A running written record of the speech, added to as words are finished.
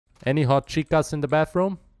Any hot chicas in the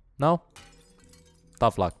bathroom? No?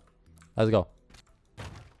 Tough luck. Let's go.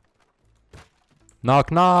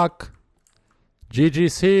 Knock knock.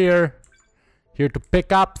 Gigi's here. Here to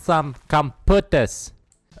pick up some camputas.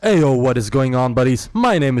 Ayo, what is going on, buddies?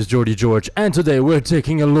 My name is GeorgyGeorge, and today we're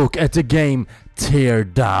taking a look at the game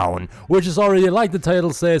Teardown, which is already, like the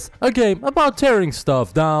title says, a game about tearing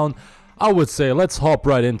stuff down. I would say let's hop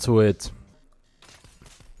right into it.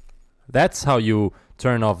 That's how you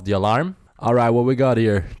turn off the alarm. Alright, what we got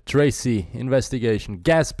here? Tracy, investigation,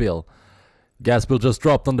 gas bill. Gas bill just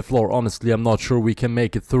dropped on the floor. Honestly, I'm not sure we can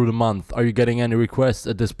make it through the month. Are you getting any requests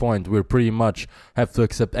at this point? We pretty much have to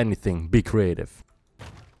accept anything. Be creative.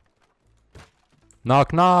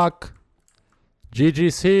 Knock knock.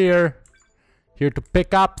 Gigi's here. Here to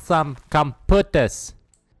pick up some camputas.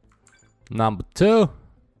 Number 2.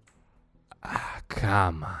 Ah,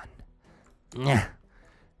 come on. Yeah.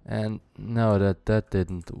 And no, that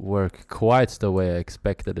didn't work quite the way I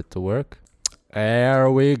expected it to work. There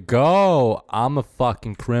we go. I'm a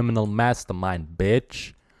fucking criminal mastermind,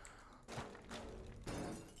 bitch.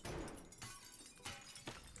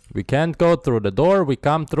 We can't go through the door, we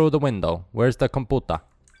come through the window. Where's the computer?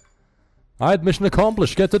 Alright, mission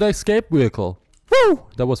accomplished. Get to the escape vehicle. Woo!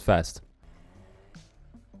 That was fast.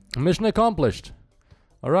 Mission accomplished.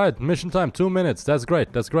 Alright, mission time, 2 minutes. That's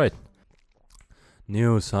great, that's great.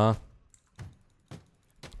 News, huh?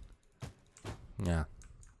 Yeah.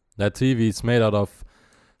 That TV is made out of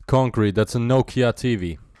concrete. That's a Nokia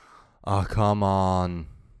TV. Oh, come on.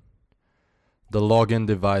 The login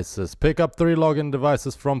devices. Pick up 3 login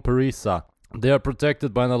devices from Parisa. They are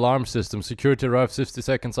protected by an alarm system. Security arrives 50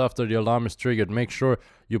 seconds after the alarm is triggered. Make sure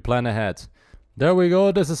you plan ahead. There we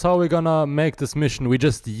go. This is how we're gonna make this mission. We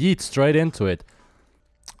just yeet straight into it.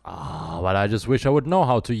 Ah, but I just wish I would know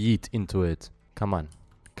how to yeet into it. Come on.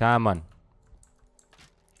 Come on.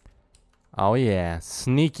 Oh yeah.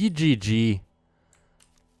 Sneaky Gigi.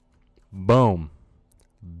 Boom.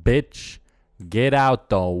 Bitch. Get out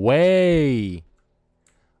the way.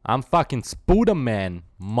 I'm fucking Spooderman,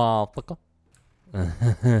 motherfucker.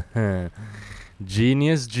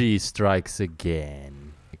 Genius G strikes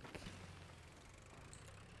again.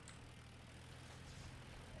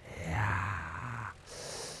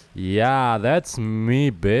 Yeah, that's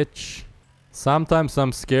me, bitch. Sometimes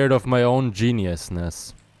I'm scared of my own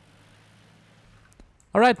geniusness.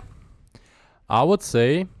 Alright. I would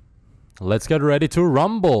say, let's get ready to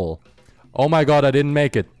rumble. Oh my god, I didn't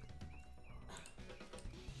make it.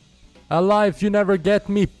 Alive, you never get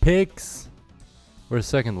me, pigs. Where's the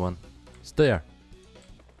second one? It's there.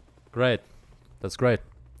 Great. That's great.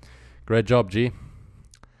 Great job, G.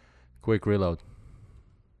 Quick reload.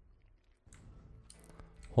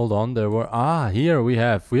 Hold on, there were... Ah, here we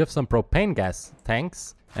have some propane gas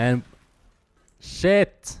tanks. And...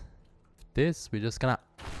 Shit. This, we're just gonna...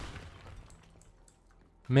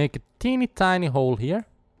 make a teeny tiny hole here.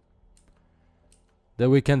 That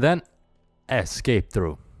we can then escape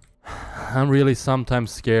through. I'm really sometimes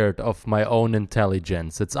scared of my own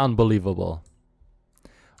intelligence. It's unbelievable.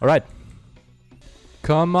 Alright.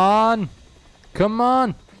 Come on. Come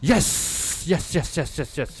on. Yes. Yes, yes, yes,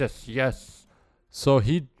 yes, yes, yes, yes. So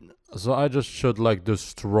I just should like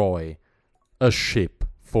destroy a ship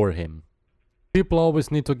for him. People always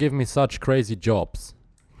need to give me such crazy jobs.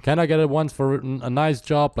 Can I get it once for a nice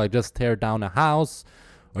job, like just tear down a house?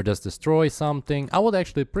 Or just destroy something. I would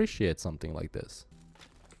actually appreciate something like this.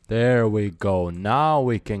 There we go. Now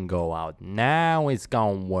we can go out. Now it's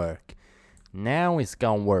gonna work. Now it's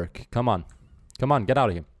gonna work. Come on. Come on, get out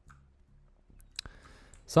of here.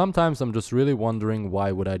 Sometimes I'm just really wondering,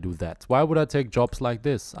 why would I do that? Why would I take jobs like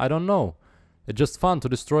this? I don't know. It's just fun to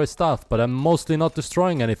destroy stuff, but I'm mostly not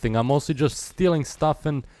destroying anything. I'm mostly just stealing stuff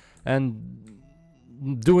and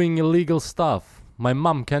doing illegal stuff. My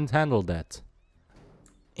mom can't handle that.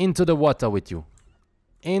 Into the water with you.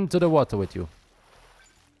 Into the water with you.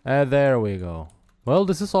 There we go. Well,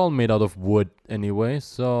 this is all made out of wood anyway,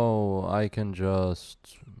 so I can just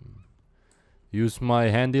use my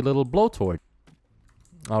handy little blowtorch.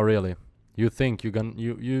 Oh, really? You think you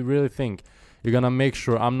really think you're gonna make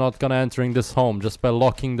sure I'm not gonna entering this home just by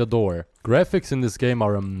locking the door? Graphics in this game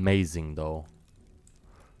are amazing, though.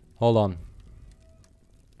 Hold on.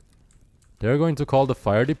 They're going to call the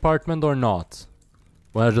fire department or not?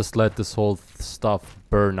 Well, I just let this whole stuff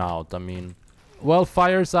burn out. I mean, well,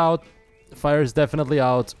 fire's out. Fire's definitely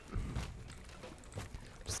out.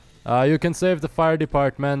 You can save the fire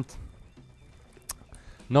department.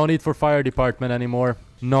 No need for fire department anymore.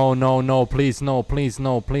 No, no, no, please, no, please,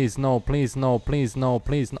 no, please, no, please, no, please, no,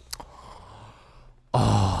 please, no.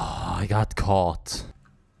 Oh, I got caught.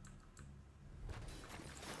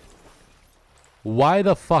 Why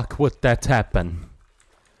the fuck would that happen?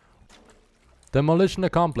 Demolition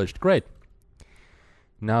accomplished. Great.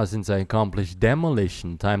 Now since I accomplished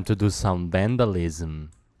demolition, time to do some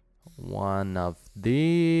vandalism. One of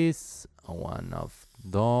these. One of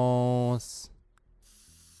those.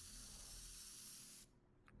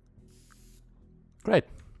 Great.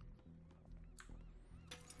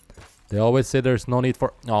 They always say there's no need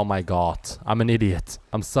for... Oh my god. I'm an idiot.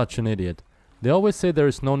 I'm such an idiot. They always say there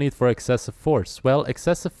is no need for excessive force. Well,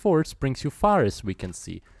 excessive force brings you far, as we can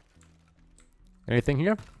see. Anything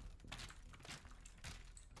here?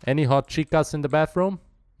 Any hot chicas in the bathroom?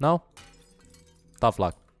 No? Tough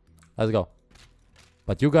luck. Let's go.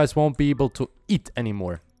 But you guys won't be able to eat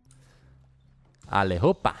anymore. Ale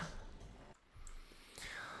hopa.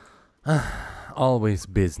 Always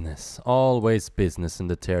business. Always business in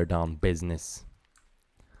the teardown business.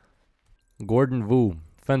 Gordon Wu.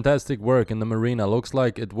 Fantastic work in the marina. Looks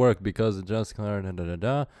like it worked because it just...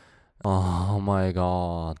 Oh my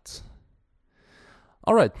god.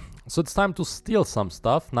 Alright. So it's time to steal some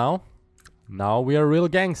stuff now. Now we are real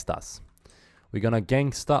gangstas. We're gonna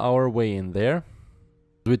gangsta our way in there.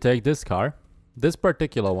 We take this car. This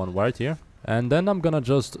particular one right here. And then I'm gonna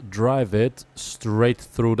just drive it straight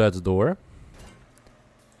through that door.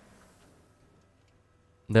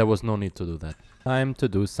 There was no need to do that. Time to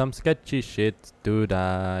do some sketchy shit.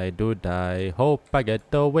 Do-die. Hope I get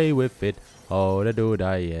away with it. Oh, the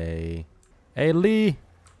do-die, yay. Hey, Lee.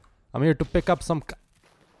 I'm here to pick up some...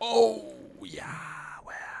 Oh, yeah,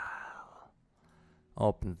 well.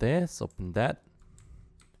 Open this, open that.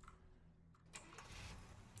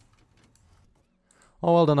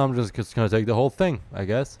 Oh, well, then I'm just gonna take the whole thing, I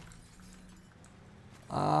guess.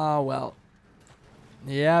 Ah, well.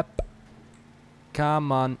 Yep.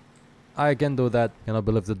 Come on. I can do that. Cannot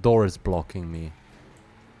believe the door is blocking me.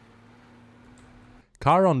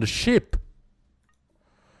 Car on the ship.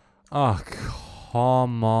 Oh,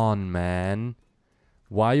 come on, man.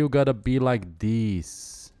 Why you gotta be like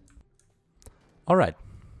this? Alright.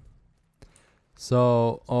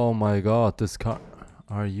 So, oh my god, this car...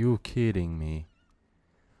 Are you kidding me?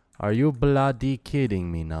 Are you bloody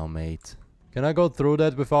kidding me now, mate? Can I go through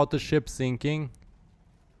that without the ship sinking?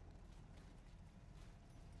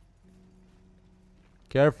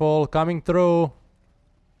 Careful, coming through.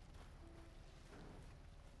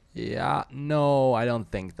 Yeah, no, I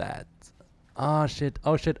don't think that. Oh shit,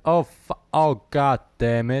 oh shit, oh god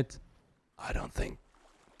damn it. I don't think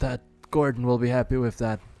that Gordon will be happy with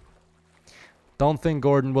that. Don't think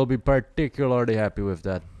Gordon will be particularly happy with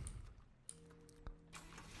that.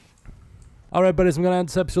 Alright buddies, I'm gonna end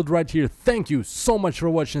this episode right here. Thank you so much for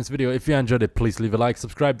watching this video. If you enjoyed it, please leave a like,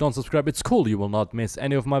 subscribe, don't subscribe. It's cool, you will not miss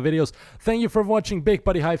any of my videos. Thank you for watching, big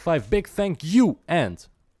buddy high five, big thank you, and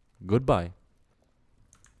goodbye.